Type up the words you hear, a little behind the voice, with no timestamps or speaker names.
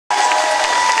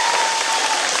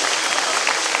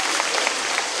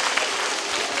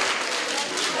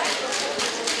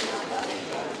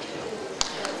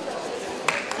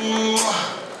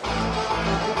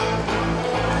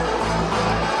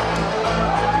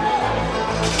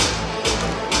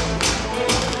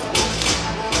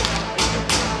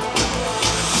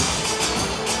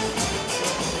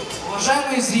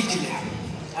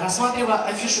слева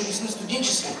афишу «Весны»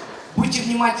 студенческой. Будьте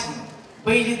внимательны.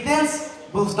 Брейк-данс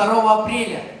был 2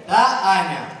 апреля. Да,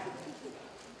 Аня?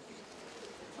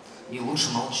 И лучше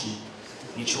молчи.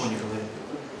 Ничего не говори.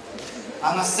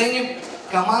 А на сцене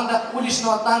команда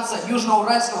уличного танца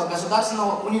Южноуральского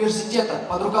государственного университета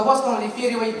под руководством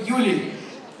Лиферьевой Юлии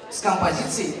с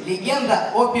композицией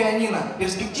 «Легенда о пианино».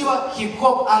 Перспектива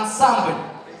хип-хоп ансамбль.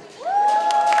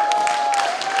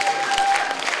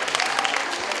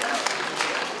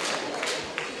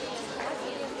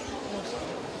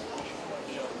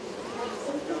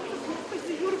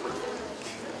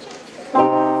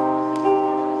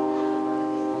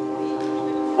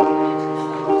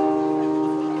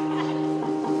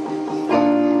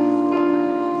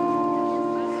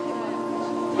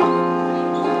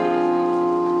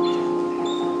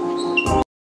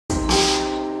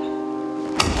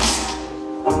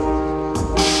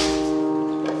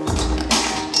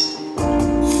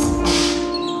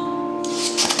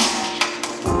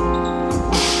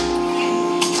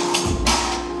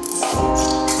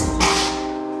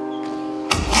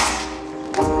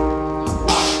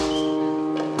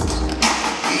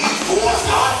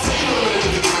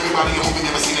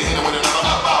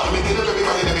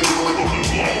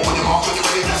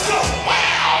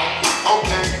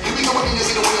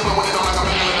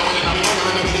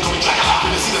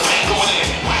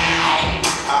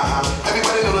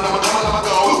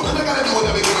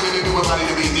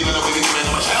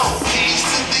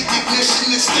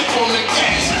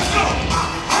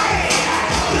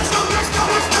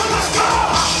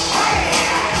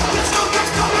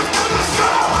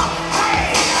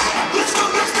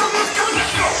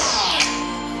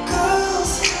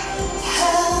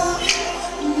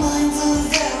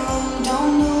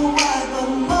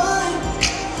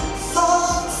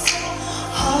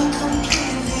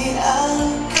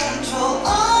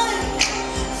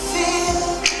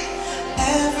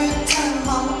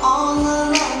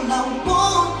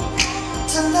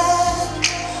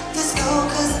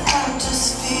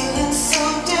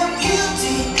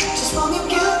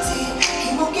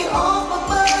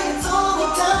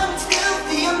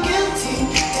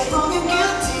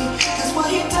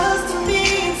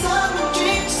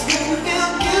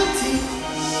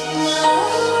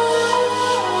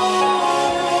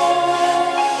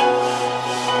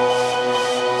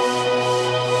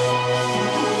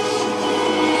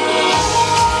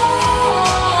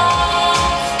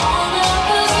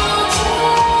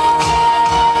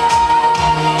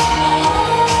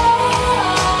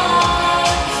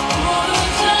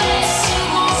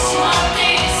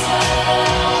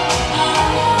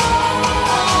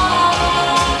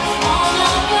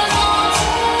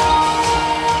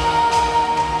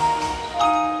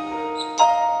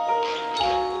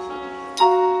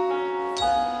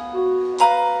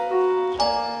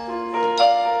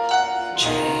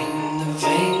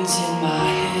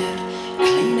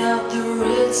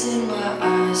 In my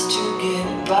eyes to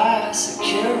get by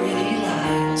security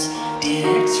lines, the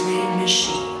X-ray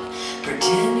machine.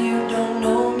 Pretend you don't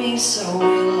know me so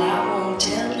well, I won't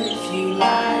tell if you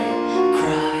lie.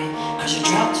 Cry, cause your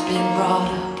drop's been brought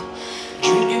up.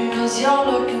 Drinking cause you're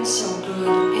looking so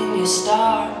good in your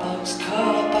Starbucks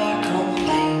cup. I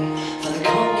complain for the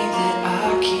company that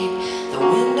I keep. The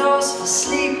windows for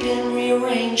sleeping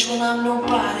rearranged when I'm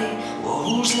nobody. Well,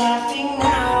 who's laughing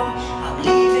now? I'm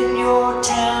leaving your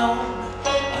town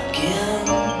again,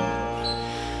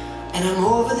 and I'm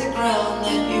over the ground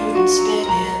that you've been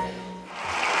spinning.